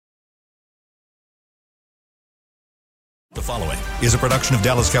The following is a production of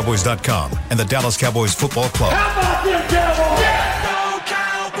DallasCowboys.com and the Dallas Cowboys Football Club. How about them Cowboys?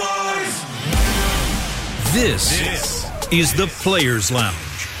 Cowboys! This is the Players Lounge,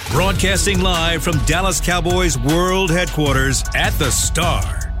 broadcasting live from Dallas Cowboys World Headquarters at the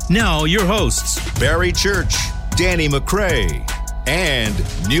Star. Now your hosts, Barry Church, Danny McCray, and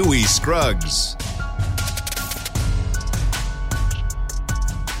Newy Scruggs.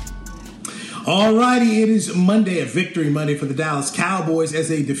 All righty, it is Monday, a victory Monday for the Dallas Cowboys as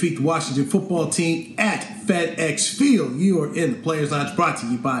they defeat the Washington football team at FedEx Field. You are in the Players Lounge, brought to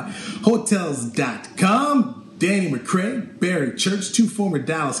you by Hotels.com. Danny McCray, Barry Church, two former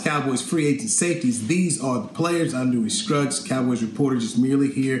Dallas Cowboys free agent safeties. These are the players. I'm Newy Scruggs, Cowboys reporter, just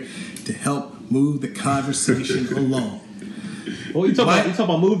merely here to help move the conversation along. Oh, you talking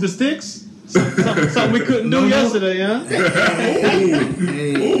about move the sticks? Something we couldn't do yesterday, huh?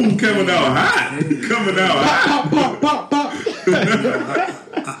 Ooh, coming out hot. Coming out hot. Pop.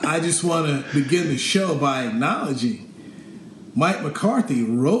 I just want to begin the show by acknowledging Mike McCarthy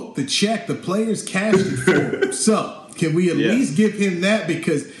wrote the check the players cashed it for. So, can we at least give him that?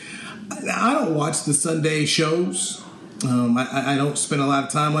 Because I don't watch the Sunday shows. I don't spend a lot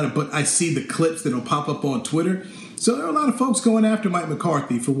of time on it, but I see the clips that'll pop up on Twitter. So there are a lot of folks going after Mike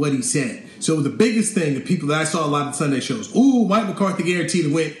McCarthy for what he said. So the biggest thing, the people that I saw a lot of Sunday shows, Mike McCarthy guaranteed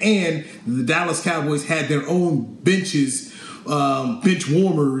to win, and the Dallas Cowboys had their own benches, bench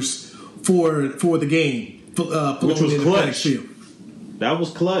warmers for the game, which was clutch. That was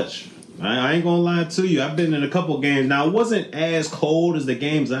clutch. I ain't gonna lie to you. I've been in a couple games. Now, it wasn't as cold as the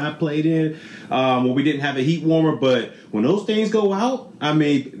games I played in, where we didn't have a heat warmer. But when those things go out, I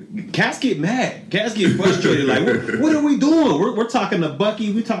mean, cats get mad. Cats get frustrated. Like, what are we doing? We're talking to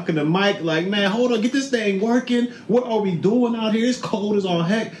Bucky. We're talking to Mike. Like, man, hold on. Get this thing working. What are we doing out here? It's cold as all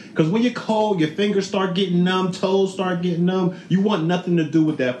heck. Because when you're cold, your fingers start getting numb. Toes start getting numb. You want nothing to do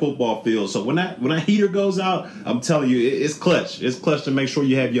with that football field. So when that heater goes out, I'm telling you, it's clutch. It's clutch to make sure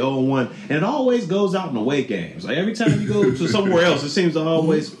you have your own one. And it always goes out in away games. Like, every time you go to somewhere else, it seems to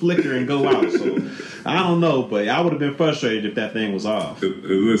always flicker and go out. So I don't know, but I would have been frustrated if that thing was off.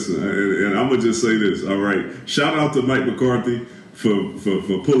 Listen, and I'm gonna just say this. All right, shout out to Mike McCarthy for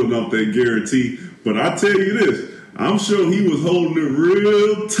pulling off that guarantee. But I tell you this, I'm sure he was holding it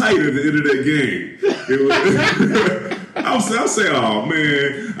real tight at the end of that game. I'll say, oh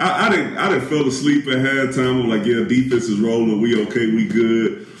man, I didn't fell asleep at halftime. I'm like, yeah, defense is rolling. We okay, we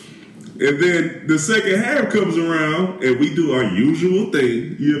good. And then the second half comes around, and we do our usual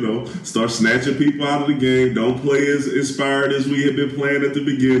thing, start snatching people out of the game, don't play as inspired as we had been playing at the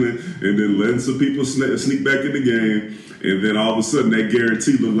beginning, and then letting some people sneak back in the game. And then all of a sudden, that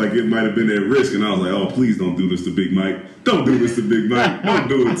guarantee looked like it might have been at risk. And I was like, oh, please don't do this to Big Mike. Don't do this to Big Mike. Don't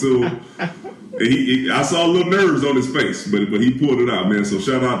do it to him. And I saw a little nerves on his face, but he pulled it out, man. So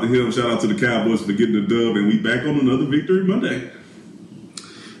shout out to him. Shout out to the Cowboys for getting the dub. And we back on another Victory Monday.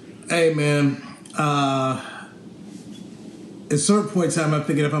 Hey, man, at a certain point in time, I'm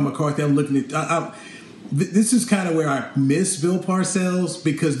thinking if I'm McCarthy, I'm looking at this is kind of where I miss Bill Parcells,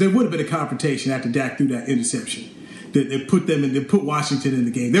 because there would have been a confrontation after Dak threw that interception. They put Washington in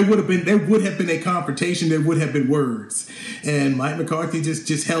the game. There would have been a confrontation. There would have been words, and Mike McCarthy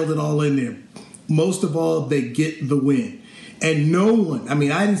just held it all in there. Most of all, they get the win. And no one, I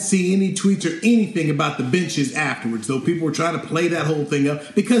didn't see any tweets or anything about the benches afterwards, though people were trying to play that whole thing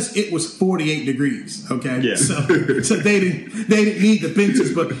up because it was 48 degrees, okay? Yeah. So they didn't need the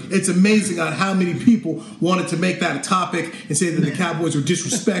benches, but it's amazing on how many people wanted to make that a topic and say that the Cowboys were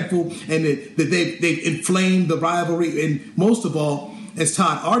disrespectful and that they've inflamed the rivalry. And most of all, as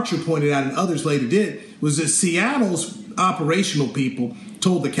Todd Archer pointed out and others later did, was that Seattle's operational people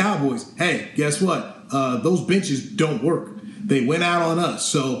told the Cowboys, hey, guess what? Those benches don't work. They went out on us,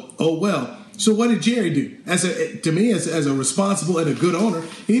 so oh well. So what did Jerry do? As a responsible and a good owner,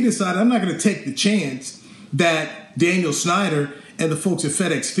 he decided, I'm not going to take the chance that Daniel Snyder and the folks at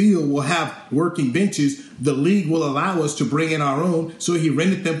FedEx Field will have working benches. The league will allow us to bring in our own. So he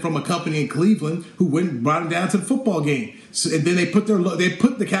rented them from a company in Cleveland who went and brought them down to the football game. So, and then they put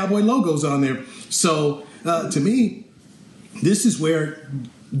the Cowboy logos on there. So to me, this is where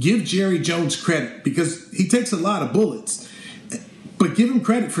give Jerry Jones credit, because he takes a lot of bullets. But give him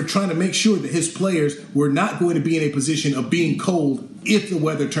credit for trying to make sure that his players were not going to be in a position of being cold if the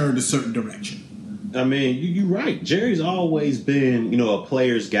weather turned a certain direction. I mean, you're right. Jerry's always been, a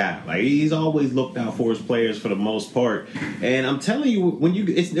player's guy. Like, he's always looked out for his players for the most part. And I'm telling you,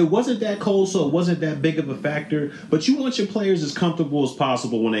 it wasn't that cold, so it wasn't that big of a factor. But you want your players as comfortable as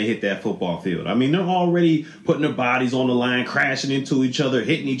possible when they hit that football field. I mean, they're already putting their bodies on the line, crashing into each other,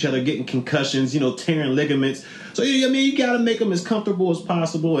 hitting each other, getting concussions, tearing ligaments. So, you got to make them as comfortable as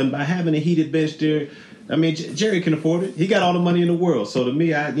possible. And by having a heated bench there, I mean, Jerry can afford it. He got all the money in the world. So to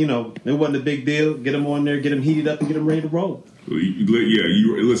me, it wasn't a big deal. Get him on there, get him heated up, and get him ready to roll.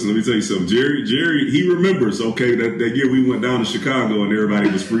 Listen, let me tell you something. Jerry, he remembers, okay, that year we went down to Chicago and everybody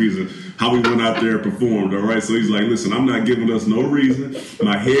was freezing, how we went out there and performed, all right? So he's like, listen, I'm not giving us no reason.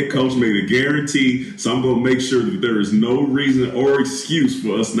 My head coach made a guarantee, so I'm going to make sure that there is no reason or excuse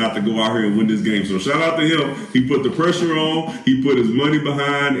for us not to go out here and win this game. So shout out to him. He put the pressure on. He put his money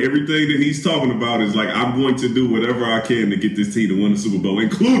behind. Everything that he's talking about is like, I'm going to do whatever I can to get this team to win the Super Bowl,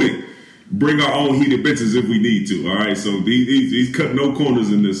 including bring our own heated benches if we need to. All right, so he's cut no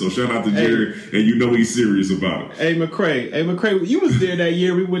corners in this. So shout out to Jerry, and he's serious about it. Hey McCray, you was there that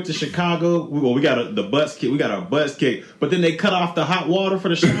year. We went to Chicago. We got the butts kicked. We got our butts kicked, but then they cut off the hot water for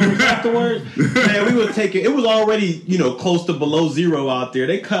the showers afterwards. Man, we were taking. It was already close to below zero out there.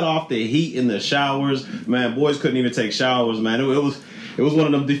 They cut off the heat in the showers. Man, boys couldn't even take showers. Man, it was one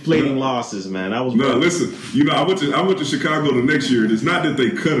of them deflating losses, man. Listen, I went to Chicago the next year. It's not that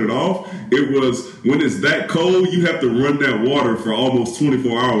they cut it off. It was when it's that cold, you have to run that water for almost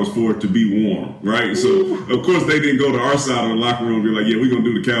 24 hours for it to be warm, right? So, of course, they didn't go to our side of the locker room and be like, yeah, we're going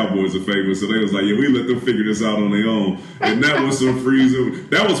to do the Cowboys a favor. So they was like, yeah, we let them figure this out on their own. And that was some freezing.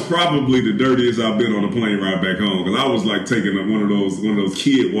 That was probably the dirtiest I've been on a plane ride back home, because I was like taking one of those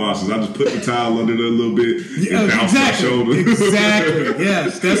kid washes. I just put the towel under there a little bit and bounce my shoulder. Exactly.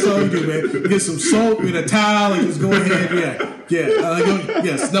 Yes, that's all you do, man. Get some soap and a towel and just go ahead.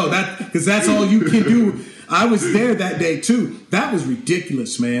 Because that's all you can do. I was there that day too. That was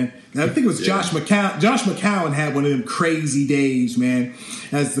ridiculous, man. I think it was Josh McCown. Josh McCown had one of them crazy days, man,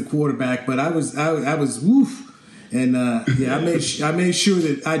 as the quarterback. But I was woof. And I made sure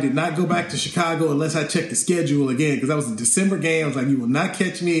that I did not go back to Chicago unless I checked the schedule again, because that was a December game. I was like, you will not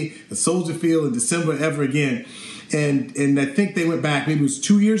catch me at Soldier Field in December ever again. And I think they went back, maybe it was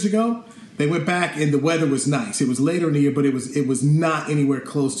 2 years ago. They went back and the weather was nice. It was later in the year, but it was not anywhere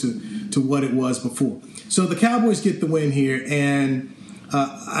close to what it was before. So the Cowboys get the win here, and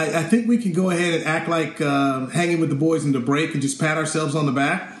I think we can go ahead and act like hanging with the boys in the break and just pat ourselves on the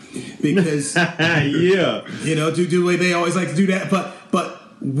back, because do the way they always like to do that. But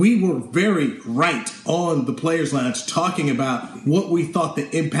we were very right on the Players Lounge talking about what we thought the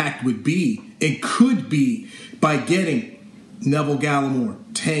impact would be and could be by getting Neville Gallimore,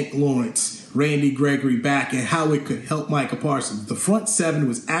 Tank Lawrence, Randy Gregory back, and how it could help Micah Parsons. The front seven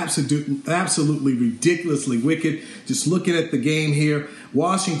was absolutely ridiculously wicked. Just looking at the game here,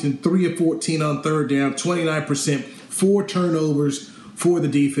 Washington 3 of 14 on third down, 29%, 4 turnovers for the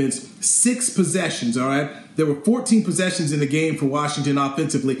defense, 6 possessions, all right? There were 14 possessions in the game for Washington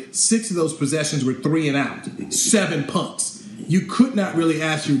offensively. 6 of those possessions were 3 and out, 7 punts. You could not really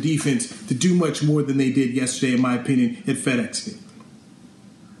ask your defense to do much more than they did yesterday, in my opinion, at FedEx Field.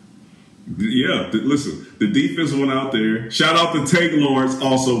 Yeah, listen, the defense went out there. Shout out to Tank Lawrence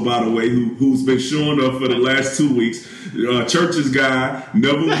also, by the way, who's been showing up for the last 2 weeks. Church's guy,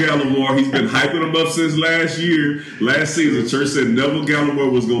 Neville Gallimore, he's been hyping him up since last season. Church said Neville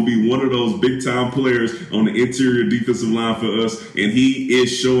Gallimore was going to be one of those big-time players on the interior defensive line for us, and he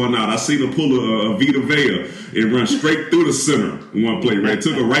is showing out. I seen him pull a Vita Vea and run straight through the center in one play, right?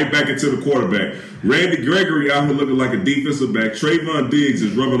 Took it right back into the quarterback. Randy Gregory out here looking like a defensive back. Trayvon Diggs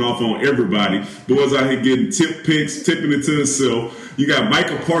is rubbing off on everybody. Boys out here getting tip picks, tipping it to himself. You got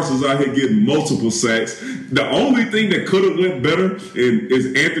Micah Parsons out here getting multiple sacks. The only thing that could have went better is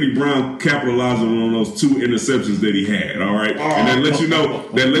Anthony Brown capitalizing on those 2 interceptions that he had. All right, and that lets you know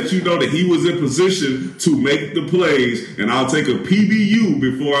that he was in position to make the plays. And I'll take a PBU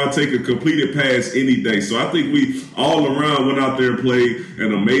before I take a completed pass any day. So I think we all around went out there and played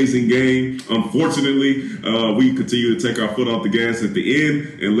an amazing game. Unfortunately, we continue to take our foot off the gas at the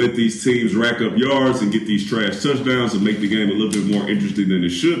end and let these teams rack up yards and get these trash touchdowns and make the game a little bit more interesting than it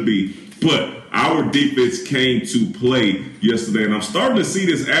should be. But our defense came to play yesterday, and I'm starting to see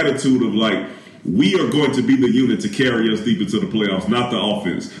this attitude of like, we are going to be the unit to carry us deep into the playoffs, not the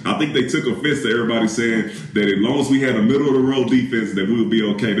offense. I think they took offense to everybody saying that as long as we had a middle of the road defense, that we would be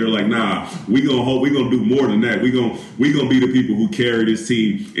okay. They're like, nah, we're gonna do more than that. We're gonna be the people who carry this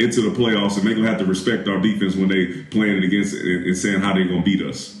team into the playoffs and make them have to respect our defense when they playing it against and saying how they're gonna beat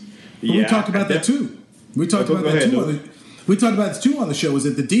us. But we talked about that too. We talked about that too. We talked about this too on the show, is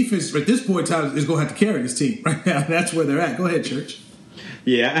that the defense at this point in time is going to have to carry this team right now. That's where they're at. Go ahead, Church.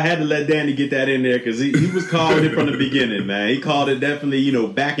 Yeah, I had to let Danny get that in there because he was calling it from the beginning, man. He called it definitely,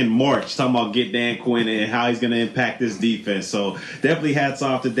 back in March, talking about get Dan Quinn and how he's going to impact this defense. So definitely hats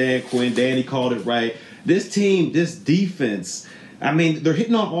off to Dan Quinn. Danny called it right. This team, this defense, I mean, they're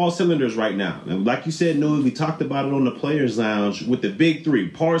hitting on all cylinders right now. And like you said, Newey, we talked about it on the Players Lounge with the big three,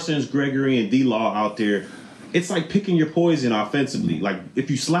 Parsons, Gregory, and D-Law out there. It's like picking your poison offensively. Like,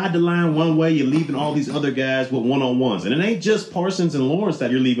 if you slide the line one way, you're leaving all these other guys with one-on-ones. And it ain't just Parsons and Lawrence that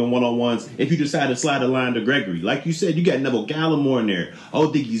you're leaving one-on-ones if you decide to slide the line to Gregory. Like you said, you got Neville Gallimore in there,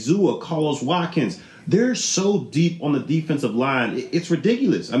 Odigizua, Carlos Watkins. They're so deep on the defensive line. It's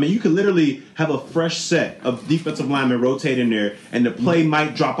ridiculous. I mean, you could literally have a fresh set of defensive linemen rotating there, and the play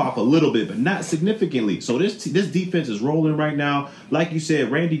might drop off a little bit, but not significantly. So this defense is rolling right now. Like you said,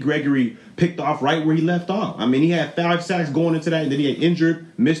 Randy Gregory picked off right where he left off. I mean, he had 5 sacks going into that, and then he had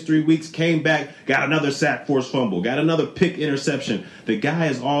injured, missed 3 weeks, came back, got another sack, forced fumble, got another pick interception. The guy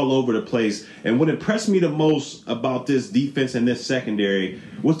is all over the place. And what impressed me the most about this defense and this secondary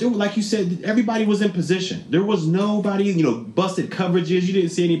was, like you said, everybody was in position. There was nobody, busted coverages. You didn't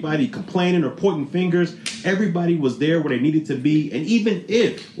see anybody complaining or pointing fingers. Everybody was there where they needed to be. And even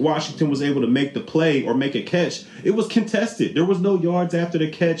if Washington was able to make the play or make a catch, it was contested. There was no yards after the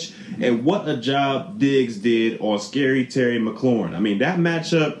catch. And what a job Diggs did on Scary Terry McLaurin. I mean, that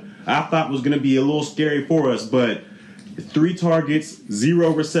matchup I thought was going to be a little scary for us, but 3 targets,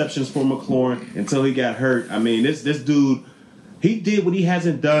 0 receptions for McLaurin until he got hurt. I mean, this dude, he did what he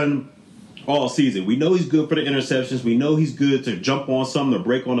hasn't done all season. We know he's good for the interceptions. We know he's good to jump on something or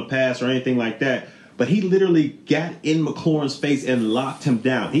break on a pass or anything like that. But he literally got in McLaurin's face and locked him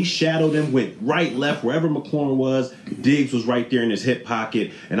down. He shadowed him, went right, left, wherever McLaurin was. Diggs was right there in his hip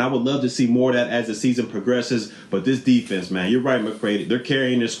pocket. And I would love to see more of that as the season progresses. But this defense, man, you're right, McCray. They're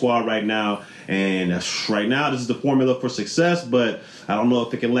carrying their squad right now. And right now, this is the formula for success. But I don't know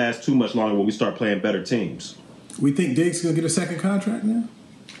if it can last too much longer when we start playing better teams. We think Diggs is going to get a second contract now?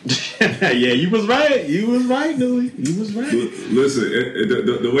 Yeah, you was right. You was right, Louie. You was right. Listen,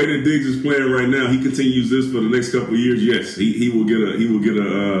 the way that Diggs is playing right now, he continues this for the next couple of years. Yes, he will get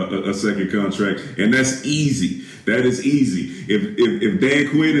a second contract, and that's easy. That is easy. If Dan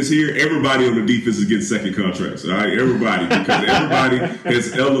Quinn is here, everybody on the defense is getting second contracts. All right, everybody, because everybody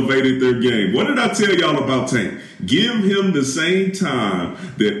has elevated their game. What did I tell y'all about Tank? Give him the same time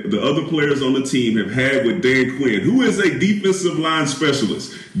that the other players on the team have had with Dan Quinn, who is a defensive line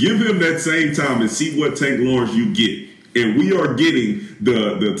specialist. Give him that same time and see what Tank Lawrence you get. And we are getting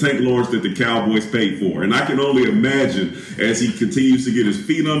the Tank Lawrence that the Cowboys paid for. And I can only imagine as he continues to get his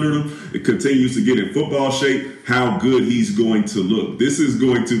feet under him, it continues to get in football shape, how good he's going to look. This is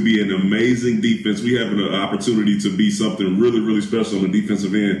going to be an amazing defense. We have an opportunity to be something really, really special on the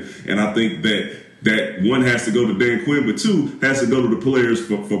defensive end. And I think that one has to go to Dan Quinn, but 2 has to go to the players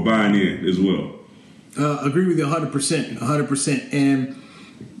for buying in as well. Agree with you 100%. And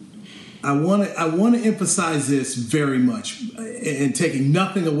I want to emphasize this very much, and taking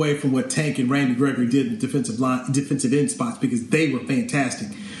nothing away from what Tank and Randy Gregory did in defensive end spots, because they were fantastic.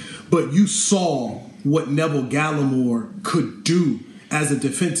 But you saw what Neville Gallimore could do as a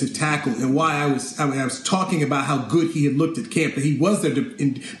defensive tackle, and why I was talking about how good he had looked at camp, that he was their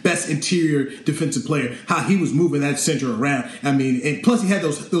best interior defensive player, how he was moving that center around. I mean, and plus he had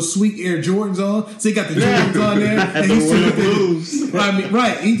those sweet Air Jordans on, so he got the Jordans on there, and he's still blues. I mean,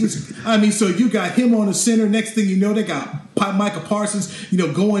 right? So you got him on the center. Next thing you know, they got Micah Parsons,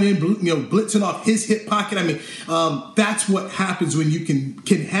 going in, blitzing off his hip pocket. I mean, that's what happens when you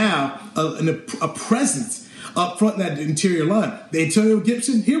can have a presence up front in that interior line. The Antonio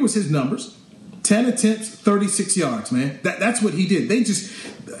Gibson, here was his numbers. 10 attempts, 36 yards, man. That's what he did. They just,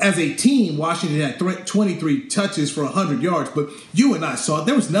 as a team, Washington had 23 touches for 100 yards, but you and I saw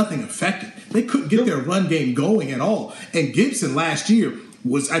there was nothing effective. They couldn't get their run game going at all. And Gibson last year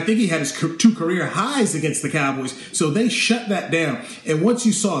I think he had his 2 career highs against the Cowboys, so they shut that down. And once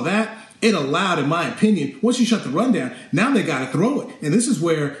you saw that, it allowed, in my opinion, once you shut the run down, now they got to throw it. And this is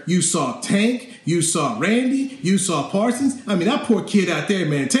where you saw Tank, you saw Randy, you saw Parsons. I mean, that poor kid out there,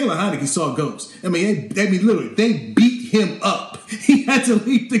 man, Taylor Heinicke saw ghosts. I mean, literally, they beat him up. He had to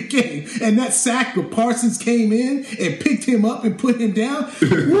leave the game. And that sack where Parsons came in and picked him up and put him down,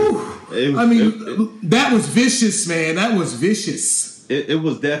 woo. That was vicious, man. That was vicious. it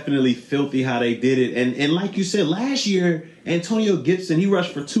was definitely filthy how they did it. And like you said, last year, Antonio Gibson, he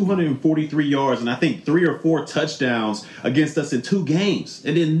rushed for 243 yards and I think 3 or 4 touchdowns against us in 2 games.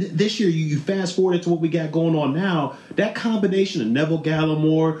 And then this year, you fast forward to what we got going on now. That combination of Neville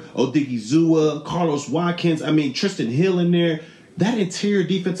Gallimore, Odigizua, Carlos Watkins, Tristan Hill in there, that interior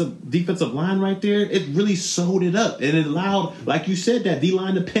defensive line right there, it really sewed it up. And it allowed, like you said, that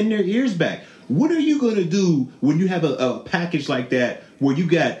D-line to pin their ears back. What are you going to do when you have a package like that where you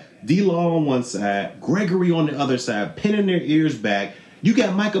got D-Law on one side, Gregory on the other side, pinning their ears back? You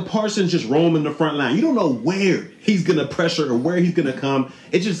got Micah Parsons just roaming the front line. You don't know where he's going to pressure or where he's going to come.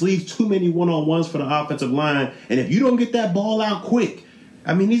 It just leaves too many one-on-ones for the offensive line. And if you don't get that ball out quick,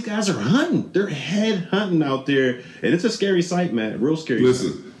 these guys are hunting. They're head hunting out there. And it's a scary sight, man. Real scary.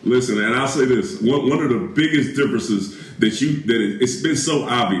 Listen, and I'll say this. One of the biggest differences that it's been so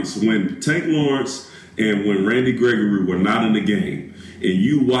obvious when Tank Lawrence and when Randy Gregory were not in the game, and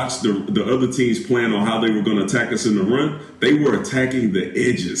you watched the other teams plan on how they were going to attack us in the run, they were attacking the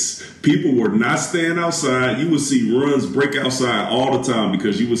edges. People were not staying outside. You would see runs break outside all the time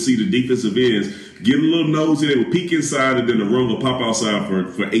because you would see the defensive ends get a little nosy, they would peek inside, and then the run will pop outside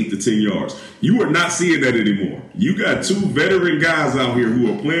for 8 to 10 yards. You are not seeing that anymore. You got 2 veteran guys out here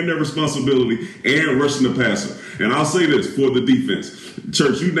who are playing their responsibility and rushing the passer. And I'll say this for the defense.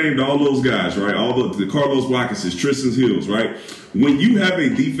 Church, you named all those guys, right? All the Carlos Watkinses, Tristan Hills, right? When you have a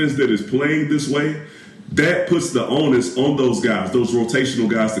defense that is playing this way, that puts the onus on those guys, those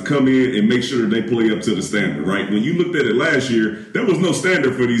rotational guys, to come in and make sure that they play up to the standard, right? When you looked at it last year, there was no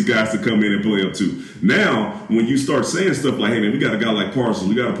standard for these guys to come in and play up to. Now, when you start saying stuff like, hey, man, we got a guy like Parsons,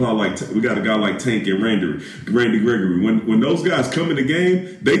 we got a guy like Tank and Randy Gregory. When those guys come in the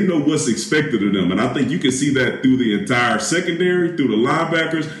game, they know what's expected of them. And I think you can see that through the entire secondary, through the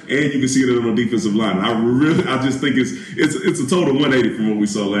linebackers, and you can see it on the defensive line. I just think it's a total 180 from what we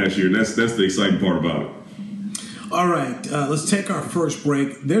saw last year, and that's the exciting part about it. All right, let's take our first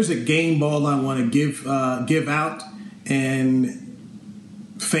break. There's a game ball I want to give out, and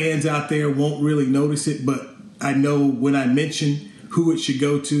fans out there won't really notice it, but I know when I mention who it should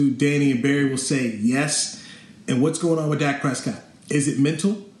go to, Danny and Barry will say yes. And what's going on with Dak Prescott? Is it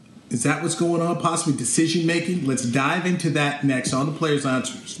mental? Is that what's going on? Possibly decision-making? Let's dive into that next on the Players Lounge.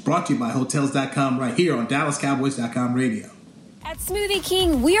 It's brought to you by Hotels.com right here on DallasCowboys.com radio. At Smoothie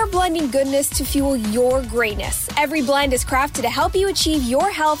King, we are blending goodness to fuel your greatness. Every blend is crafted to help you achieve your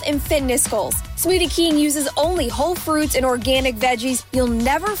health and fitness goals. Smoothie King uses only whole fruits and organic veggies. You'll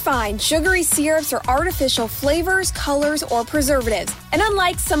never find sugary syrups or artificial flavors, colors, or preservatives. And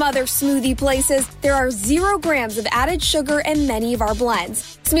unlike some other smoothie places, there are 0 grams of added sugar in many of our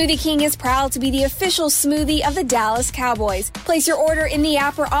blends. Smoothie King is proud to be the official smoothie of the Dallas Cowboys. Place your order in the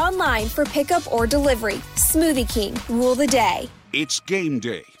app or online for pickup or delivery. Smoothie King, rule the day. It's game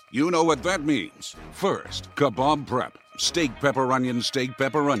day. You know what that means. First, kebab prep. Steak, pepper, onion, steak,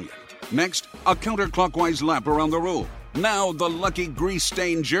 pepper, onion. Next, a counterclockwise lap around the room. Now the lucky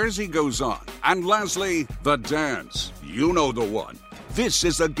grease-stained jersey goes on. And lastly, the dance. You know the one. This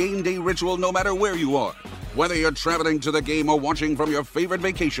is a game day ritual no matter where you are. Whether you're traveling to the game or watching from your favorite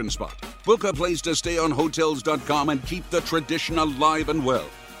vacation spot, book a place to stay on Hotels.com and keep the tradition alive and well.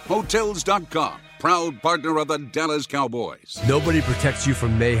 Hotels.com, proud partner of the Dallas Cowboys. Nobody protects you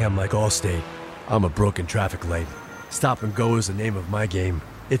from mayhem like Allstate. I'm a broken traffic light. Stop and go is the name of my game.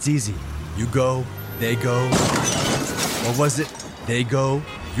 It's easy. You go, they go. Or was it, they go,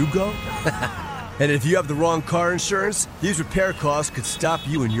 you go? And if you have the wrong car insurance, these repair costs could stop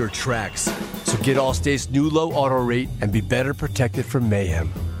you in your tracks. So get Allstate's new low auto rate and be better protected from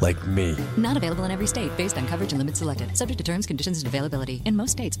mayhem, like me. Not available in every state based on coverage and limits selected. Subject to terms, conditions, and availability. In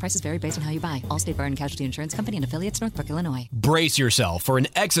most states, prices vary based on how you buy. Allstate Bar and Casualty Insurance Company and affiliates, Northbrook, Illinois. Brace yourself for an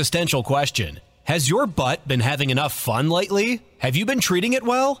existential question. Has your butt been having enough fun lately? Have you been treating it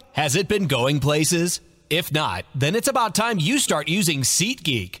well? Has it been going places? If not, then it's about time you start using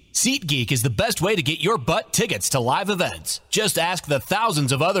SeatGeek. SeatGeek is the best way to get your butt tickets to live events. Just ask the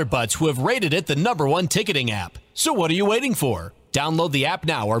thousands of other butts who have rated it the #1 ticketing app. So what are you waiting for? Download the app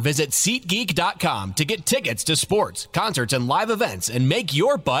now or visit SeatGeek.com to get tickets to sports, concerts, and live events and make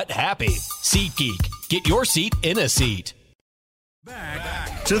your butt happy. SeatGeek. Get your seat in a seat.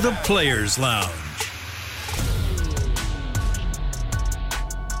 Back to the Players Lounge.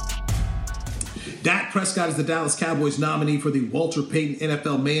 Dak Prescott is the Dallas Cowboys nominee for the Walter Payton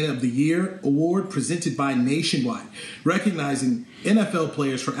NFL Man of the Year award presented by Nationwide, recognizing NFL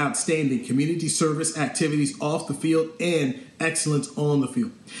players for outstanding community service activities off the field and excellence on the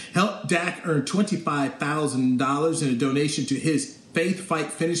field. Help Dak earn $25,000 in a donation to his Faith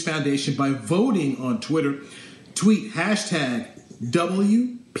Fight Finish Foundation by voting on Twitter. Tweet hashtag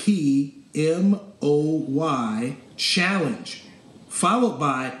WPMOY Challenge, followed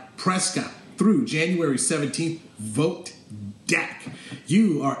by Prescott through January 17th. Vote Dak.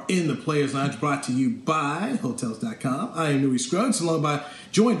 You are in the Players Lounge, brought to you by Hotels.com. I am Newey Scruggs,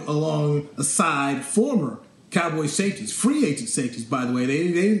 joined alongside former Cowboys safeties, free agent safeties, by the way.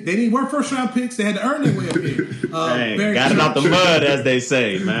 They didn't work first round picks. They had to earn their way up here. Got it out the mud, as they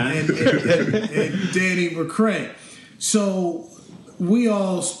say, man. And Danny McCray. So we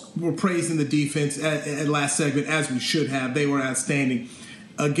all were praising the defense at last segment, as we should have. They were outstanding.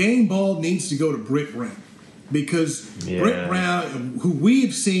 A game ball needs to go to Britt Brown. Because Britt Brown, who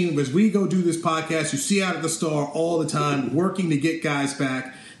we've seen as we go do this podcast, you see out at the Star all the time, working to get guys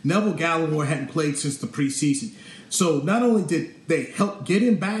back. Neville Gallimore hadn't played since the preseason. So not only did they help get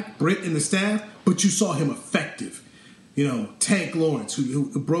him back, Britt and the staff, but you saw him effective. You know, Tank Lawrence,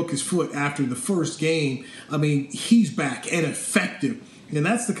 who broke his foot after the first game, I mean, he's back and effective. And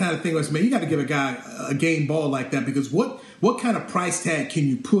that's the kind of thing, man, you got to give a guy a game ball like that, because what kind of price tag can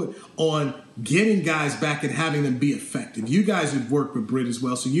you put on getting guys back and having them be effective? You guys have worked with Britt as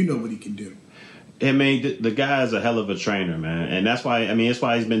well, so you know what he can do. I mean, the guy is a hell of a trainer, man. And that's why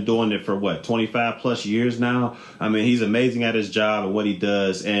he's been doing it for, 25 plus years now. I mean, he's amazing at his job and what he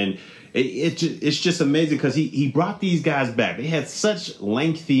does. And it's just amazing because he brought these guys back. They had such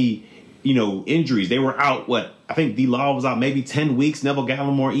lengthy, injuries. They were out, I think D-Law was out maybe 10 weeks, Neville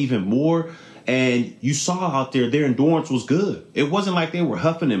Gallimore even more. And you saw out there their endurance was good. It wasn't like they were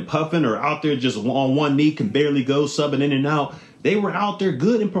huffing and puffing or out there just on one knee, can barely go, subbing in and out. They were out there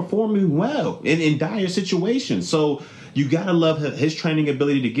good and performing well in dire situations. So you got to love his training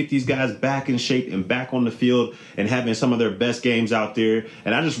ability to get these guys back in shape and back on the field and having some of their best games out there.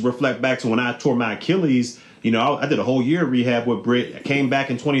 And I just reflect back to when I tore my Achilles. I did a whole year of rehab with Britt. I came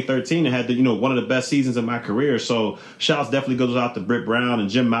back in 2013 and had one of the best seasons of my career. So shouts definitely goes out to Britt Brown and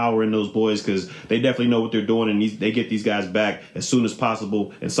Jim Maurer and those boys, because they definitely know what they're doing, and they get these guys back as soon as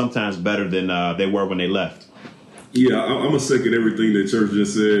possible and sometimes better than they were when they left. Yeah, I'm gonna second everything that Church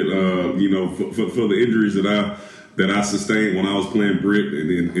just said. For the injuries that I sustained when I was playing Britt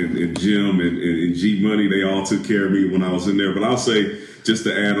and Jim and G Money, they all took care of me when I was in there. But I'll say, just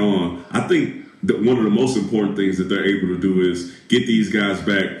to add on, I think that one of the most important things that they're able to do is get these guys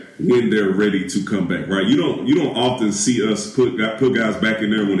back when they're ready to come back. Right? You don't often see us put guys back in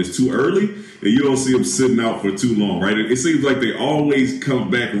there when it's too early, and you don't see them sitting out for too long. Right? It seems like they always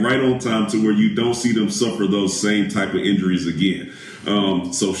come back right on time to where you don't see them suffer those same type of injuries again.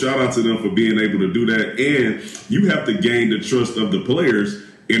 So shout out to them for being able to do that. And you have to gain the trust of the players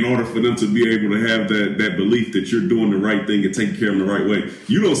in order for them to be able to have that belief that you're doing the right thing and taking care of them the right way.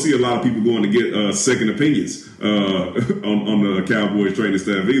 You don't see a lot of people going to get second opinions on the Cowboys training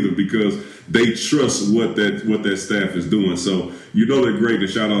staff either, because they trust what that staff is doing. So they're great, and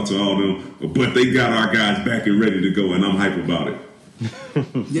shout out to all of them. But they got our guys back and ready to go, and I'm hype about it.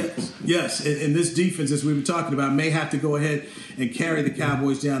 Yes. And this defense, as we were talking about, may have to go ahead and carry the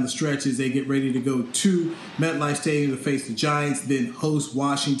Cowboys down the stretch as they get ready to go to MetLife Stadium to face the Giants, then host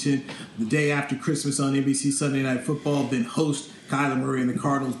Washington the day after Christmas on NBC Sunday Night Football, then host Kyler Murray and the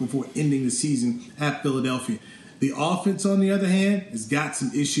Cardinals before ending the season at Philadelphia. The offense, on the other hand, has got some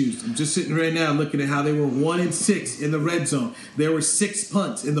issues. I'm just sitting right now looking at how they were 1-6 in the red zone. There were 6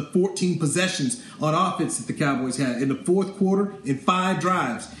 punts in the 14 possessions on offense that the Cowboys had. In the fourth quarter, in 5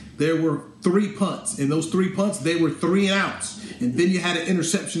 drives, there were 3 punts. In those 3 punts, they were 3 and outs. And then you had an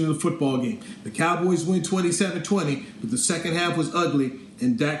interception in the football game. The Cowboys win 27-20, but the second half was ugly,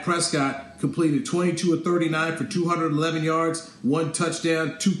 and Dak Prescott completed 22 of 39 for 211 yards, 1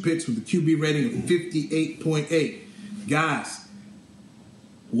 touchdown, 2 picks with a QB rating of 58.8. Guys,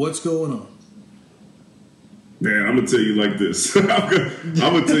 what's going on? Man, I'm going to tell you like this. I'm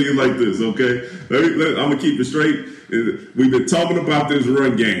going to tell you like this, okay? I'm going to keep it straight. We've been talking about this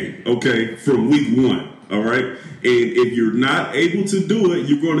run game, okay, from week 1, all right? And if you're not able to do it,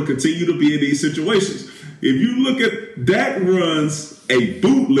 you're going to continue to be in these situations. If you look at Dak runs a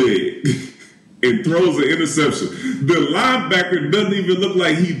bootleg and throws an interception, the linebacker doesn't even look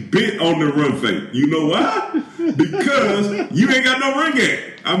like he bit on the run fake. You know why? Because you ain't got no run game.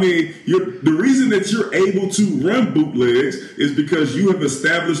 I mean, the reason that you're able to run bootlegs is because you have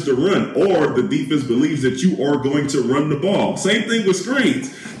established the run, or the defense believes that you are going to run the ball. Same thing with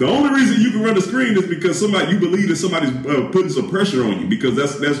screens. The only reason you can run a screen is because you believe that somebody's putting some pressure on you, because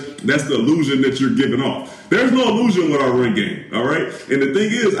that's the illusion that you're giving off. There's no illusion with our run game, all right? And the thing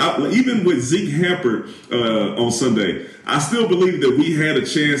is, even with Zeke hampered on Sunday, I still believe that we had a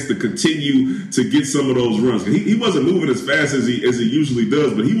chance to continue to get some of those runs. He wasn't moving as fast as he usually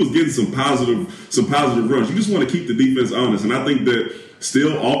does, but he was getting some positive runs. You just want to keep the defense honest, and I think that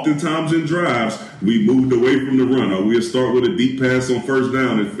still oftentimes in drives we moved away from the run, or we'll start with a deep pass on first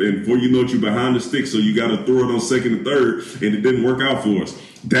down, and before you know it, you're behind the stick, so you got to throw it on second and third, and it didn't work out for us.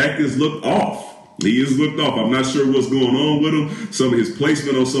 Dak has looked off. He has looked off. I'm not sure what's going on with him. Some of his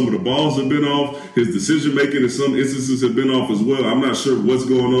placement on some of the balls have been off. His decision-making in some instances have been off as well. I'm not sure what's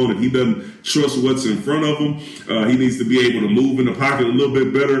going on. If he doesn't trust what's in front of him, he needs to be able to move in the pocket a little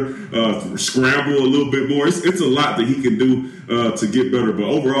bit better, scramble a little bit more. It's a lot that he can do to get better. But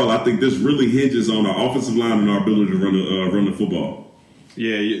overall, I think this really hinges on our offensive line and our ability to run the football.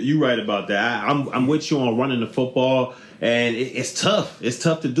 Yeah, you're right about that. I'm with you on running the football. And it's tough. It's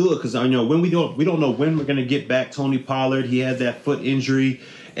tough to do it because when we don't know when we're going to get back Tony Pollard. He had that foot injury,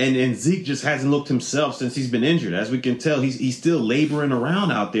 and Zeke just hasn't looked himself since he's been injured. As we can tell, he's still laboring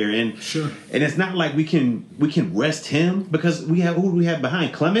around out there, and and it's not like we can rest him because we have who do we have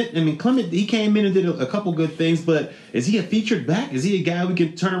behind Clement? I mean, Clement, he came in and did a couple good things, but is he a featured back? Is he a guy we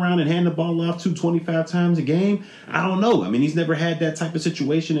can turn around and hand the ball off to 25 times a game? I don't know. I mean, he's never had that type of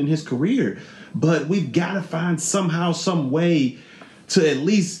situation in his career. But we've got to find somehow, some way to at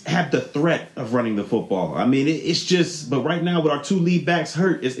least have the threat of running the football. I mean, it's just, but right now with our two lead backs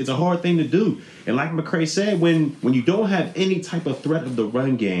hurt, it's a hard thing to do. And like McCray said, when you don't have any type of threat of the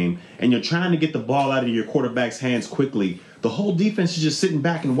run game and you're trying to get the ball out of your quarterback's hands quickly, the whole defense is just sitting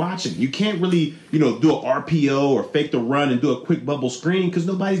back and watching. You can't really, do an RPO or fake the run and do a quick bubble screen because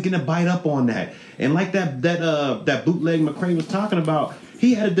nobody's going to bite up on that. And like that bootleg McCray was talking about,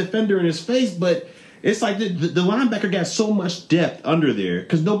 he had a defender in his face, but it's like the linebacker got so much depth under there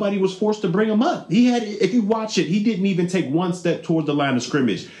because nobody was forced to bring him up. He had, if you watch it, he didn't even take one step towards the line of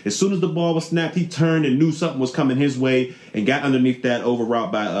scrimmage. As soon as the ball was snapped, he turned and knew something was coming his way and got underneath that over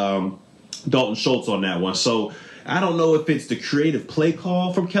route by Dalton Schultz on that one. So I don't know if it's the creative play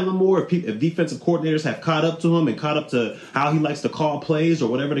call from Kellen Moore, if defensive coordinators have caught up to him and caught up to how he likes to call plays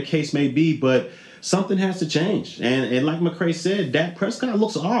or whatever the case may be, but something has to change. And like McCray said, Dak Prescott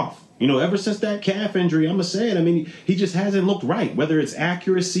looks off. Ever since that calf injury, I'm going to say it. I mean, he just hasn't looked right. Whether it's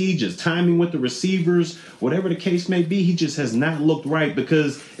accuracy, just timing with the receivers, whatever the case may be, he just has not looked right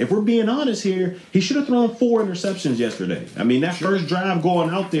because if we're being honest here, he should have thrown 4 interceptions yesterday. I mean, that first drive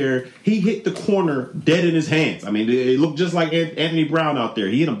going out there, he hit the corner dead in his hands. I mean, it looked just like Anthony Brown out there.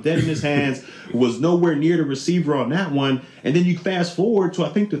 He hit him dead in his hands, was nowhere near the receiver on that one. And then you fast forward to, I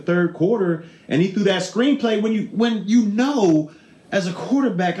think, the third quarter, and he threw that screenplay when you know as a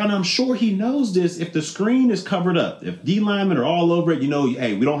quarterback, and I'm sure he knows this, if the screen is covered up, if D linemen are all over it,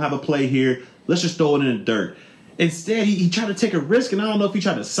 hey, we don't have a play here, let's just throw it in the dirt. Instead, he tried to take a risk, and I don't know if he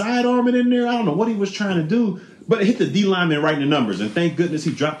tried to sidearm it in there. I don't know what he was trying to do, but it hit the D lineman right in the numbers, and thank goodness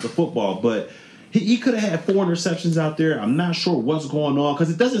he dropped the football. But he could have had 4 interceptions out there. I'm not sure what's going on because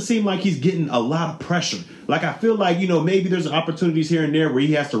it doesn't seem like he's getting a lot of pressure. Like, I feel like, maybe there's opportunities here and there where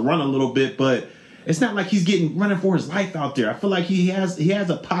he has to run a little bit, but it's not like he's running for his life out there. I feel like he has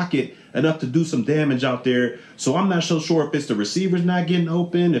a pocket enough to do some damage out there. So I'm not so sure if it's the receivers not getting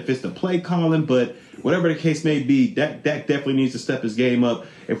open, if it's the play calling, but whatever the case may be, Dak definitely needs to step his game up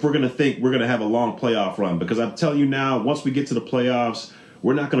if we're going to think we're going to have a long playoff run. Because I'm telling you now, once we get to the playoffs,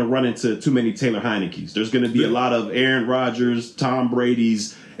 we're not going to run into too many Taylor Heineke's. There's going to be a lot of Aaron Rodgers, Tom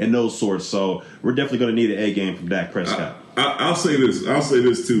Brady's, and those sorts. So we're definitely going to need an A game from Dak Prescott. I'll say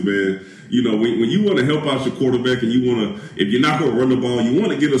this too, man. When you want to help out your quarterback and if you're not going to run the ball, you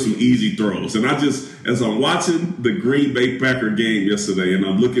want to give us some easy throws. And as I'm watching the Green Bay Packer game yesterday, and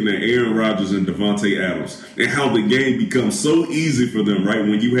I'm looking at Aaron Rodgers and Devontae Adams and how the game becomes so easy for them, right?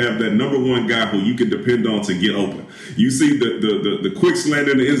 When you have that number one guy who you can depend on to get open. You see the quick slant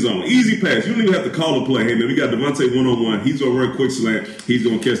in the end zone. Easy pass. You don't even have to call a play. Hey, man, we got Devontae one-on-one. He's going to run quick slant. He's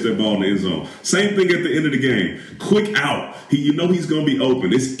going to catch that ball in the end zone. Same thing at the end of the game. Quick out. He's going to be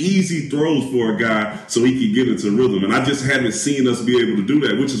open. It's easy throws for a guy so he can get into rhythm. And I just haven't seen us be able to do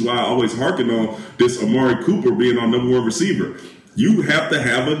that, which is why I always harken on this Amari Cooper being our number one receiver. You have to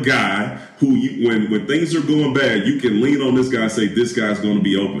have a guy who, when things are going bad, you can lean on this guy and say, this guy's going to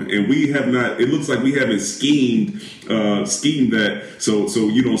be open. And we have not, it looks like we haven't schemed that so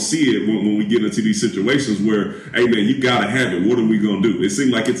you don't see it when we get into these situations where, hey, man, you got to have it. What are we going to do? It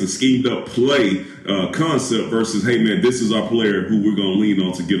seemed like it's a schemed up play concept versus, hey, man, this is our player who we're going to lean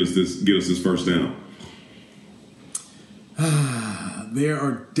on to get us this first down. There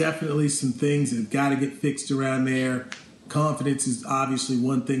are definitely some things that have got to get fixed around there. confidence is obviously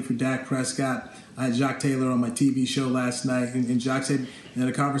one thing for Dak Prescott. I had Jock Taylor on my TV show last night, and Jock said in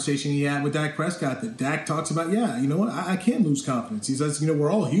a conversation he had with Dak Prescott that Dak talks about, you know what, I can't lose confidence. He says,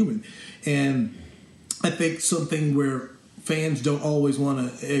 we're all human. And I think something where fans don't always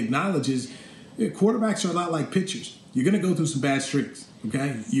want to acknowledge is quarterbacks are a lot like pitchers. You're going to go through some bad streaks,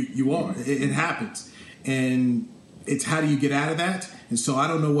 okay? You are. It happens. And it's how do you get out of that? And so I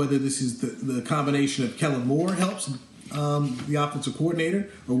don't know whether this is the combination of Kellen Moore helps the offensive coordinator,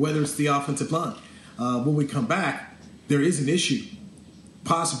 or whether it's the offensive line. When we come back, there is an issue,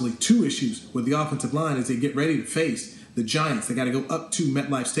 possibly two issues with the offensive line as they get ready to face the Giants. They got to go up to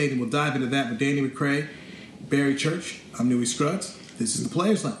MetLife Stadium. We'll dive into that with Danny McCray, Barry Church. I'm Newey Scruggs. This is the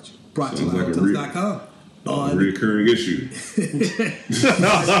Players Lounge, brought to you by Hotels.com. A recurring issue. This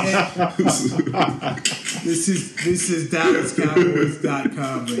is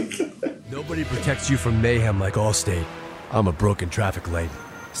DallasCowboys.com, baby. Nobody protects you from mayhem like Allstate. I'm a broken traffic light.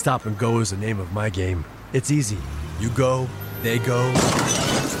 Stop and go is the name of my game. It's easy. You go, they go.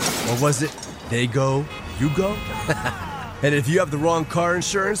 Or was it they go, you go? And if you have the wrong car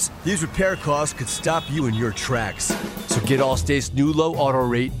insurance, these repair costs could stop you in your tracks. So get Allstate's new low auto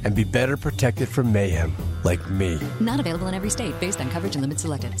rate and be better protected from mayhem, like me. Not available in every state based on coverage and limits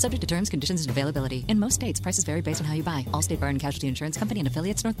selected. Subject to terms, conditions, and availability. In most states, prices vary based on how you buy. Allstate Bar and Casualty Insurance Company and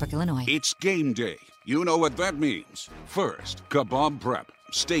affiliates, Northbrook, Illinois. It's game day. You know what that means. First, kebab prep.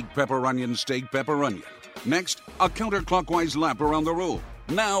 Steak, pepper, onion, steak, pepper, onion. Next, a counterclockwise lap around the room.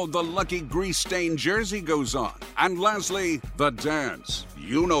 Now the lucky grease-stained jersey goes on. And lastly, the dance.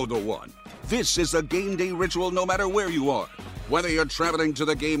 You know the one. This is a game day ritual no matter where you are. Whether you're traveling to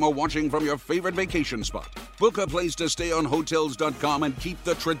the game or watching from your favorite vacation spot, book a place to stay on Hotels.com and keep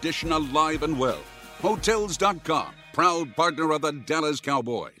the tradition alive and well. Hotels.com, proud partner of the Dallas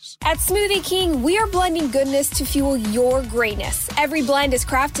Cowboys. At Smoothie King, we are blending goodness to fuel your greatness. Every blend is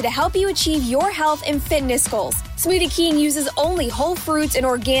crafted to help you achieve your health and fitness goals. Smoothie King uses only whole fruits and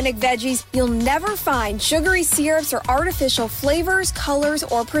organic veggies. You'll never find sugary syrups or artificial flavors, colors,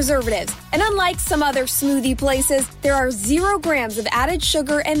 or preservatives. And unlike some other smoothie places, there are 0 grams of added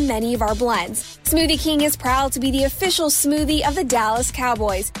sugar in many of our blends. Smoothie King is proud to be the official smoothie of the Dallas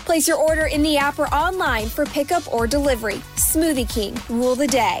Cowboys. Place your order in the app or online for pickup or delivery. Smoothie King, rule the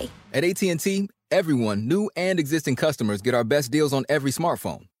day. At AT&T, everyone, new and existing customers, get our best deals on every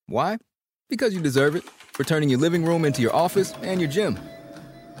smartphone. Why? Because you deserve it. For turning your living room into your office and your gym.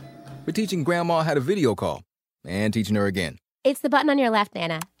 For teaching Grandma how to video call and teaching her again. It's the button on your left,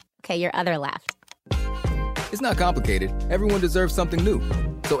 Nana. Okay, your other left. It's not complicated. Everyone deserves something new.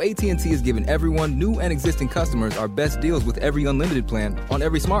 So AT&T is giving everyone, new and existing customers, our best deals with every unlimited plan on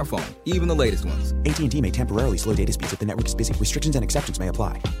every smartphone, even the latest ones. AT&T may temporarily slow data speeds if the network is busy. Restrictions and exceptions may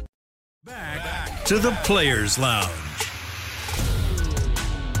apply. Back to the Players Lounge.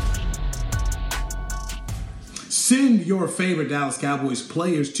 Send your favorite Dallas Cowboys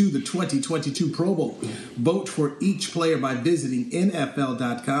players to the 2022 Pro Bowl. Vote for each player by visiting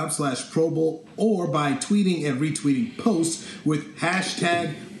NFL.com/Pro Bowl or by tweeting and retweeting posts with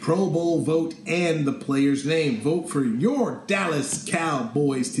hashtag Pro Bowl vote and the player's name. Vote for your Dallas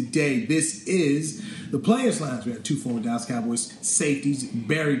Cowboys today. This is the Players Lounge. We have 2 former Dallas Cowboys safeties,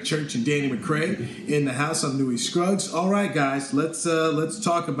 Barry Church and Danny McCray, in the house. I'm Newey Scruggs. All right, guys, let's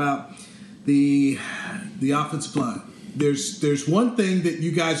talk about the offensive line. There's one thing that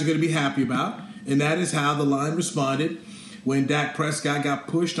you guys are going to be happy about, and that is how the line responded when Dak Prescott got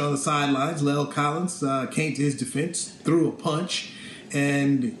pushed on the sidelines. La'el Collins came to his defense, threw a punch,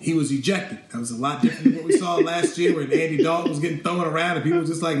 and he was ejected. That was a lot different than what we saw last year when Andy Dalton was getting thrown around and people were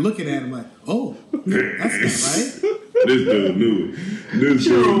just like looking at him like, oh, that's not right. This dude knew it. This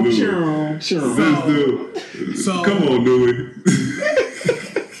dude knew it. So, come on, Newey.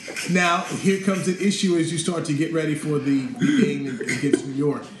 Now, here comes an issue as you start to get ready for the game against New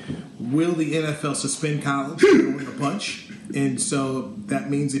York. Will the NFL suspend Collins for throwing a punch? And so that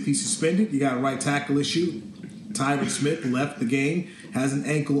means if he's suspended, you got a right tackle issue. Tyron Smith left the game, has an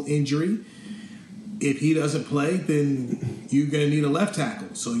ankle injury. If he doesn't play, then you're going to need a left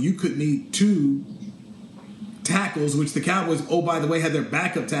tackle. So you could need 2 tackles, which the Cowboys, oh, by the way, had their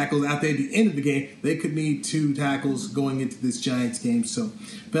backup tackles out there at the end of the game. They could need 2 tackles going into this Giants game. So,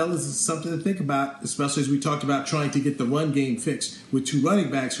 fellas, it's something to think about, especially as we talked about trying to get the run game fixed with 2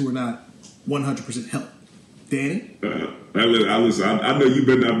 running backs who are not 100% healthy. Danny? I know you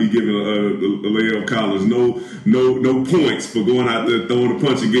better not be giving La'el Collins no points for going out there throwing a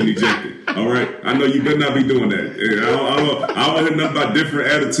punch and getting ejected. All right, I know you better not be doing that. I don't hear nothing about different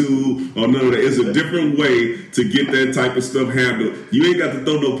attitude or none of that. It's a different way to get that type of stuff handled. You ain't got to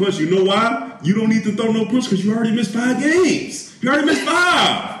throw no punch. You know why? you don't need to throw no punch because you already missed 5 games. You already missed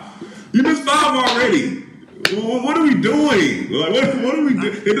 5. You missed 5 already. What are we doing? Like, what are we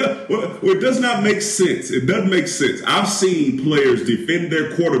doing? It does not make sense. It doesn't make sense. I've seen players defend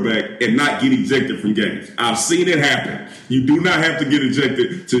their quarterback and not get ejected from games. I've seen it happen. You do not have to get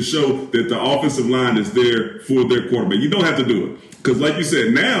ejected to show that the offensive line is there for their quarterback. You don't have to do it. Because like you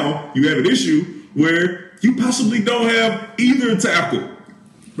said, now you have an issue where you possibly don't have either tackle.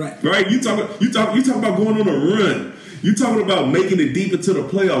 Right? You talk about going on a run. You're talking about making it deep into the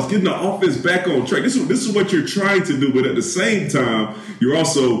playoffs, getting the offense back on track. This is what you're trying to do, but at the same time, you're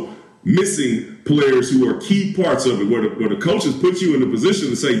also missing players who are key parts of it, where the coaches put you in a position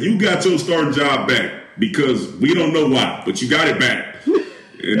to say, you got your starting job back because we don't know why, but you got it back.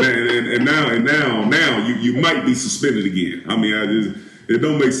 and now you might be suspended again. I mean, it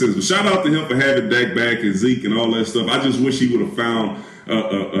don't make sense. But shout out to him for having Dak back and Zeke and all that stuff. I just wish he would have found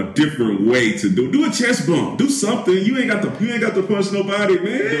a different way to do a chest bump, do something. You ain't got to punch nobody,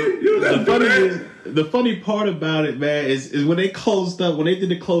 man. You don't got to do that. The funny part about it, man, is when they closed up, when they did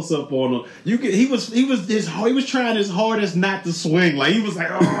the close up on him, he was trying his hardest not to swing. Like, he was like,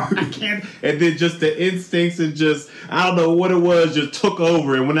 oh, I can't. And then just the instincts and just, I don't know what it was, just took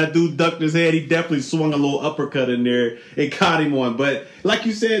over. And when that dude ducked his head, he definitely swung a little uppercut in there and caught him on. But like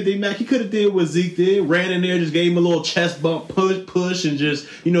you said, D-Mac, he could have did what Zeke did, ran in there, just gave him a little chest bump, push, and just,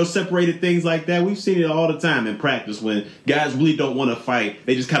 separated things like that. We've seen it all the time in practice when guys really don't want to fight.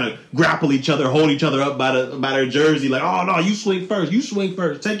 They just kind of grapple each other, hold each other up by their jersey, like, oh no, you swing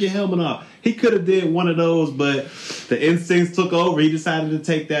first, take your helmet off. He could have did one of those, but the instincts took over. He decided to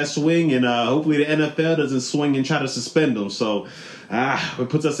take that swing, and hopefully the NFL doesn't swing and try to suspend him. So it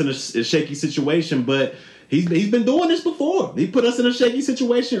puts us in a shaky situation, but he's been doing this before. He put us in a shaky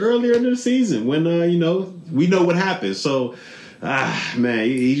situation earlier in the season when we know what happened. So man,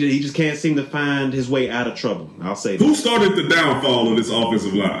 he just can't seem to find his way out of trouble. I'll say that. Who started the downfall of this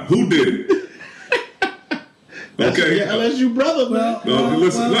offensive line? Who did it? Okay, LSU brother, man.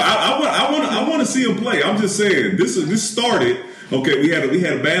 Listen, I want to see him play. I'm just saying this started. Okay, we had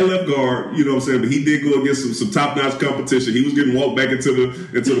a bad left guard, you know what I'm saying, but he did go against some top-notch competition. He was getting walked back into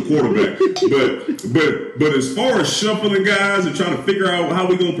the quarterback. but as far as shuffling guys and trying to figure out how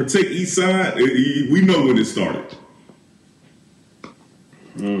we're gonna protect each side, we know when it started.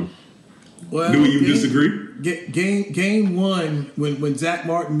 Well, do you disagree? Game 1, when Zach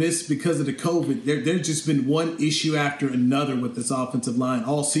Martin missed because of the COVID, there's just been one issue after another with this offensive line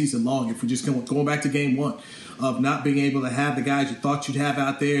all season long. If we're just going back to game 1 of not being able to have the guys you thought you'd have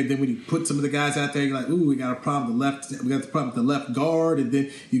out there, and then when you put some of the guys out there, you're like, ooh, we got a problem with the left guard, and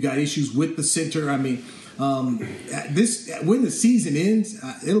then you got issues with the center. I mean, when the season ends,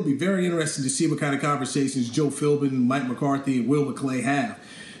 it'll be very interesting to see what kind of conversations Joe Philbin, Mike McCarthy, and Will McClay have,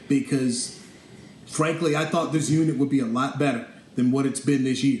 because frankly, I thought this unit would be a lot better than what it's been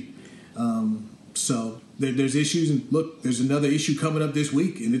this year. So there's issues, and look, there's another issue coming up this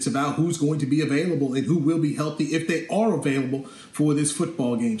week, and it's about who's going to be available and who will be healthy if they are available for this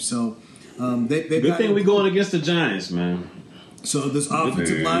football game. So good thing we're going against the Giants, man. So this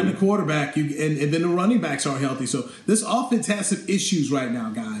offensive line, the quarterback, and then the running backs are healthy. So this offense has some issues right now,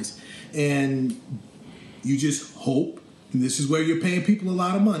 guys, and you just hope, and this is where you're paying people a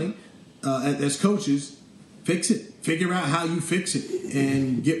lot of money as coaches, fix it. Figure out how you fix it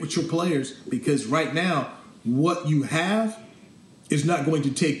and get with your players, because right now what you have is not going to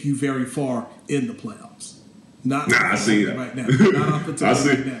take you very far in the playoffs. I see that right now. Not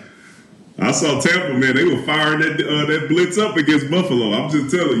right now. I saw Tampa, man. They were firing that blitz up against Buffalo. I'm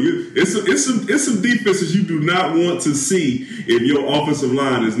just telling you, it's some defenses you do not want to see if your offensive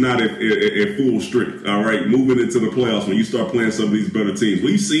line is not at full strength. All right, moving into the playoffs when you start playing some of these better teams.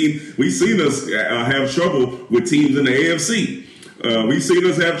 We've seen us have trouble with teams in the AFC. We've seen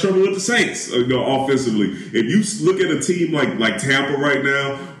us have trouble with the Saints, offensively. If you look at a team like Tampa right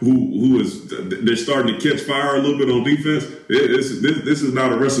now, they're starting to catch fire a little bit on defense. This is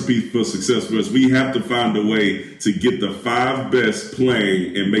not a recipe for success for us. We have to find a way to get the 5 best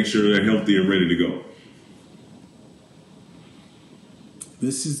playing and make sure they're healthy and ready to go.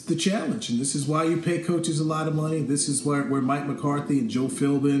 This is the challenge, and this is why you pay coaches a lot of money. This is where Mike McCarthy and Joe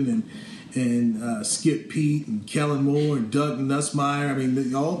Philbin and Skip Pete and Kellen Moore and Doug Nussmeier. I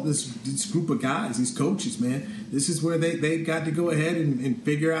mean, all this group of guys, these coaches, man, this is where they got to go ahead and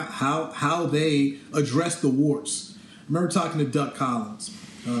figure out how they address the warts. I remember talking to Doug Collins,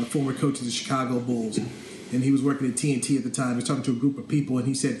 the former coach of the Chicago Bulls, and he was working at TNT at the time. He was talking to a group of people, and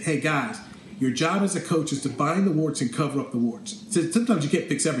he said, hey, guys, Your job as a coach is to find the warts and cover up the warts. So sometimes you can't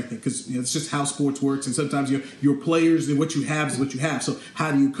fix everything because it's just how sports works, and sometimes your players and what you have is what you have. So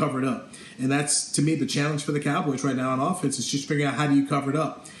how do you cover it up? And that's, to me, the challenge for the Cowboys right now on offense is just figuring out how do you cover it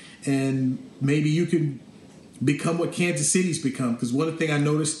up. And maybe you can become what Kansas City's become. Because one thing I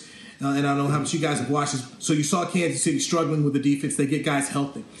noticed, and I don't know how much you guys have watched, is so you saw Kansas City struggling with the defense. They get guys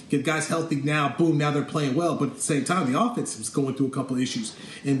healthy. Get guys healthy now, boom, now they're playing well. But at the same time, the offense was going through a couple of issues.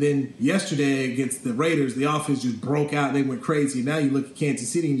 And then yesterday against the Raiders, the offense just broke out. They went crazy. Now you look at Kansas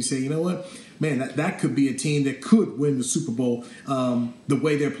City and you say, you know what? Man, that could be a team that could win the Super Bowl the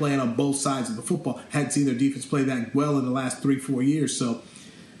way they're playing on both sides of the football. Hadn't seen their defense play that well in the last 3-4 years. So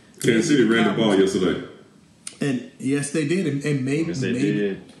Kansas City ran the ball yesterday. And yes, they did. And maybe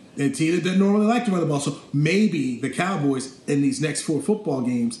did. And Tina doesn't normally like to run the ball. So maybe the Cowboys in these next 4 football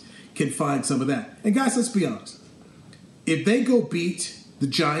games can find some of that. And guys, let's be honest. If they go beat the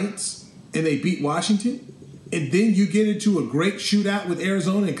Giants and they beat Washington, and then you get into a great shootout with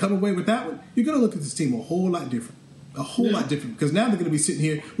Arizona and come away with that one, you're going to look at this team a whole lot different. A whole lot different. Because now they're going to be sitting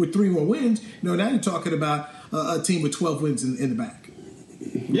here with 3 more wins. Now you're talking about a team with 12 wins in the back.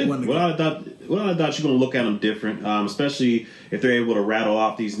 Yeah, I thought you're going to look at them different, especially if they're able to rattle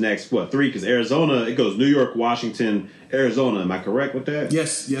off these next, 3, because Arizona, it goes New York, Washington, Arizona. Am I correct with that?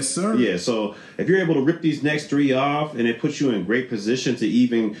 Yes, sir. Yeah, so if you're able to rip these next 3 off, and it puts you in great position to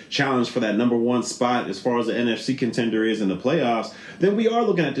even challenge for that number 1 spot as far as the NFC contender is in the playoffs, then we are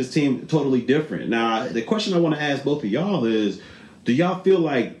looking at this team totally different. Now, the question I want to ask both of y'all is, do y'all feel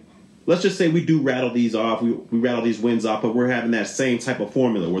like, let's just say we do rattle these off, we rattle these wins off, but we're having that same type of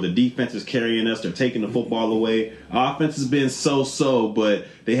formula where the defense is carrying us, they're taking the football away. Offense has been so-so, but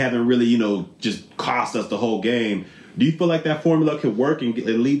they haven't really, just cost us the whole game. Do you feel like that formula could work and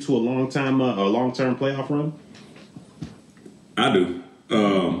lead to a long-term playoff run? I do.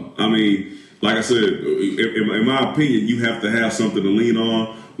 Like I said, in my opinion, you have to have something to lean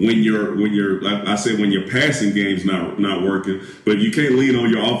on when your passing game's not working. But if you can't lean on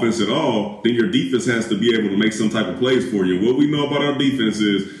your offense at all, then your defense has to be able to make some type of plays for you. What we know about our defense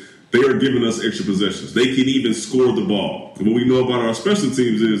is they are giving us extra possessions. They can even score the ball. What we know about our special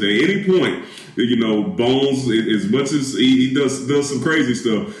teams is at any point, Bones, as much as he does some crazy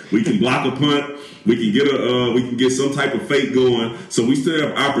stuff, we can block a punt. We can get some type of fake going. So we still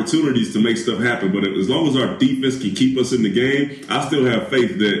have opportunities to make stuff happen. But as long as our defense can keep us in the game, I still have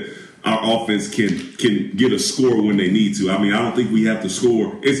faith that our offense can get a score when they need to. I don't think we have to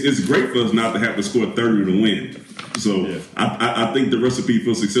score. It's great for us not to have to score 30 to win. So yeah. I think the recipe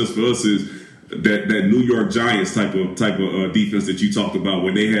for success for us is that New York Giants type of defense that you talked about,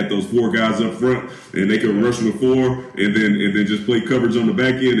 when they had those 4 guys up front and they could rush with 4 and then just play coverage on the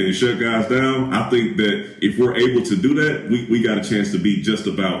back end and shut guys down. I think that if we're able to do that, we got a chance to beat just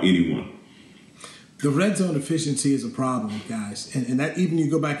about anyone. The red zone efficiency is a problem, guys, and that even you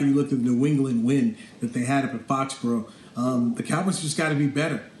go back and you look at the New England win that they had up at Foxborough, the Cowboys just got to be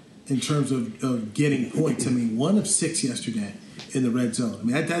better in terms of getting points. 1 of 6 yesterday in the red zone.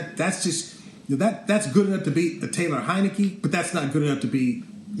 That's just. That's good enough to beat a Taylor Heineke, but that's not good enough to beat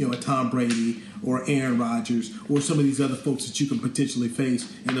a Tom Brady or Aaron Rodgers or some of these other folks that you can potentially face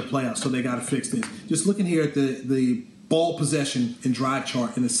in the playoffs. So they got to fix this. Just looking here at the ball possession and drive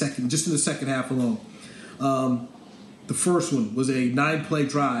chart in the second half alone. The first one was a 9-play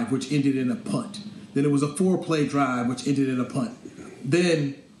drive which ended in a punt. Then it was a 4-play drive which ended in a punt.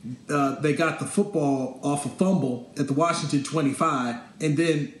 Then they got the football off a fumble at the Washington 25, and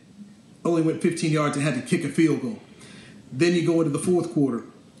then only went 15 yards and had to kick a field goal. Then you go into the fourth quarter.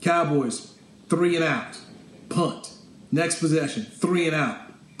 Cowboys, 3 and out, punt. Next possession, 3 and out,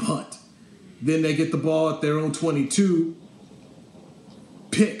 punt. Then they get the ball at their own 22,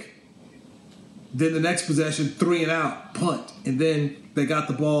 pick. Then the next possession, 3 and out, punt. And then they got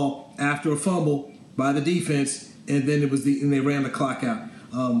the ball after a fumble by the defense, and then and they ran the clock out.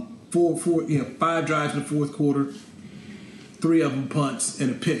 5 drives in the fourth quarter, 3 of them punts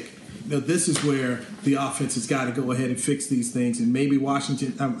and a pick. This is where the offense has got to go ahead and fix these things, and maybe not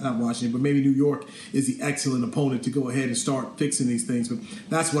Washington, but maybe New York is the excellent opponent to go ahead and start fixing these things. But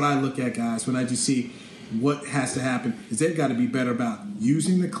that's what I look at, guys, when I just see what has to happen is they've got to be better about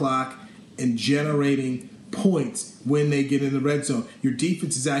using the clock and generating points when they get in the red zone. Your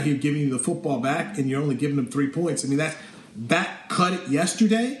defense is out here giving you the football back, and you're only giving them 3 points. That cut it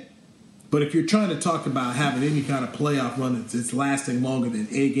yesterday. But if you're trying to talk about having any kind of playoff run that's lasting longer than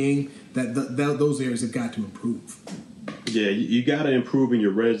a game, those areas have got to improve. Yeah, you got to improve in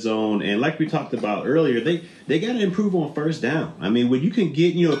your red zone, and like we talked about earlier, they got to improve on first down. I mean, when you can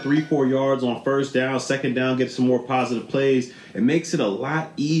get 3-4 yards on first down, second down, get some more positive plays, it makes it a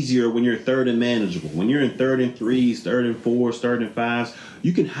lot easier when you're third and manageable. When you're in 3rd and 3s, 3rd and 4s, 3rd and 5s,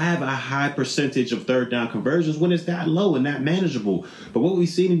 you can have a high percentage of third down conversions when it's that low and that manageable. But what we've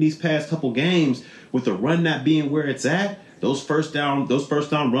seen in these past couple games, with the run not being where it's at, those first down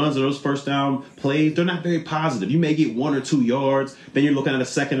runs or those first down plays, they're not very positive. You may get 1 or 2 yards, then you're looking at a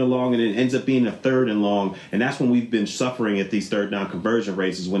 2nd and long, and it ends up being a 3rd and long. And that's when we've been suffering at these third down conversion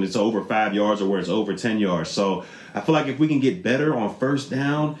rates, is when it's over 5 yards or where it's over 10 yards. So I feel like if we can get better on first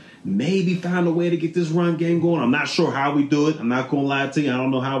down, maybe find a way to get this run game going. I'm not sure how we do it. I'm not going to lie to you. I don't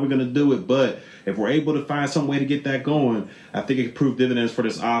know how we're going to do it, but if we're able to find some way to get that going, I think it could prove dividends for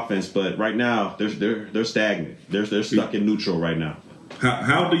this offense. But right now, they're stagnant. They're stuck in neutral right now.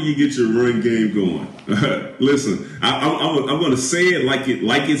 How do you get your run game going? Listen, I'm going to say it like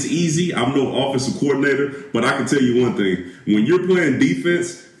it's easy. I'm no offensive coordinator, but I can tell you one thing: when you're playing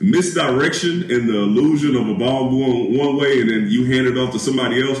defense, misdirection and the illusion of a ball going one way and then you hand it off to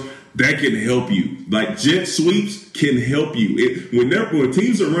somebody else, that can help you. Like jet sweeps can help you. When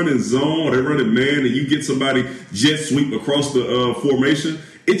teams are running zone or they're running man and you get somebody jet sweep across the formation,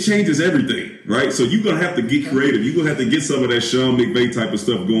 it changes everything, right? So you're going to have to get creative. You're going to have to get some of that Sean McVay type of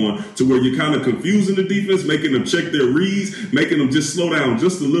stuff going to where you're kind of confusing the defense, making them check their reads, making them just slow down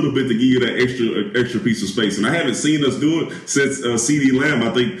just a little bit to give you that extra piece of space. And I haven't seen us do it since CeeDee Lamb,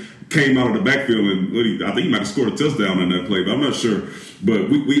 I think, came out of the backfield, and I think he might have scored a touchdown on that play, but I'm not sure.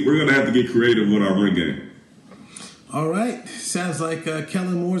 But we're going to have to get creative with our run game. All right. Sounds like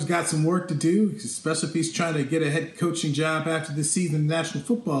Kellen Moore's got some work to do, especially if he's trying to get a head coaching job after this season in the National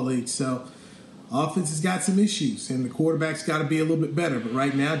Football League. So offense has got some issues, and the quarterback's got to be a little bit better. But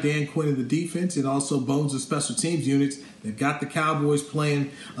right now, Dan Quinn in the defense and also Bones of special teams units, they've got the Cowboys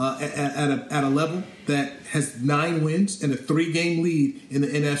playing at a level that has 9 wins and a 3-game lead in the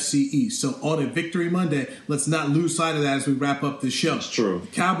NFC East. So on a Victory Monday, let's not lose sight of that as we wrap up this show. That's true. The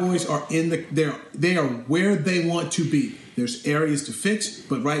Cowboys are they are where they want to be. There's areas to fix,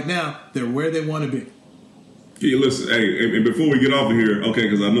 but right now they're where they want to be. Yeah, listen, hey, and before we get off of here, okay,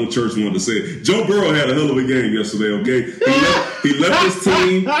 because I know Church wanted to say it. Joe Burrow had a hell of a game yesterday, okay? He left his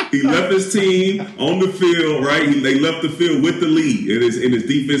team. He left his team on the field, right? They left the field with the lead, and his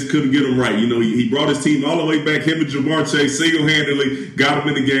defense couldn't get him right. He brought his team all the way back. Him and Jamar Chase single-handedly got him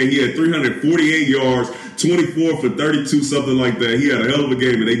in the game. He had 348 yards, 24 for 32, something like that. He had a hell of a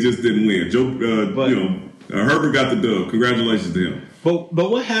game, and they just didn't win. Herbert got the dub. Congratulations to him. But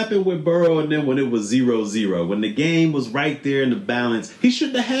what happened with Burrow and then when it was 0-0, when the game was right there in the balance, he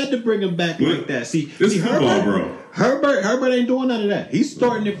shouldn't have had to bring him back like that. See football, bro. Herbert ain't doing none of that. He's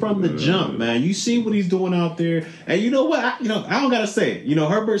starting it from the jump, man. You see what he's doing out there, and you know what? I don't gotta say it.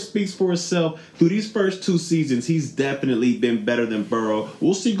 Herbert speaks for himself. Through these first 2 seasons, he's definitely been better than Burrow.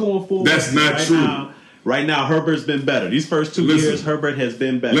 We'll see going forward. That's not true. Right now, Herbert's been better. These first 2 years, Herbert has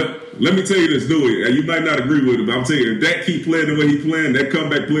been better. Let me tell you this, Dewey. You might not agree with it, but I'm telling you, if Dak keep playing the way he's playing, that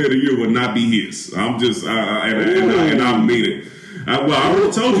comeback player of the year will not be his. I mean it. I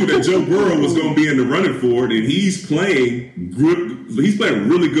already told you that Joe Burrow was going to be in the running for it, and he's playing good. He's playing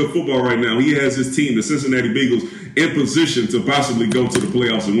really good football right now. He has his team, the Cincinnati Bengals, in position to possibly go to the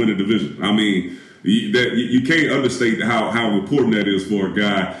playoffs and win the division. I mean, you can't understate how important that is for a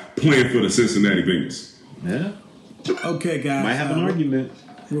guy playing for the Cincinnati Bengals. Yeah. Okay, guys. Might have an argument.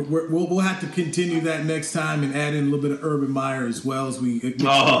 We'll have to continue that next time and add in a little bit of Urban Meyer as well as we get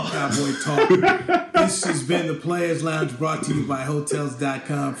Cowboy talk. This has been the Players Lounge, brought to you by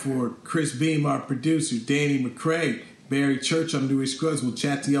Hotels.com. For Chris Beam, our producer, Danny McCray, Barry Church, I'm Dewey Scruggs. We'll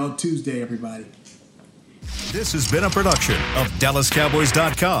chat to you on Tuesday, everybody. This has been a production of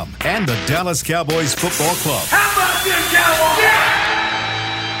DallasCowboys.com and the Dallas Cowboys Football Club. How about this, Cowboys? Yeah!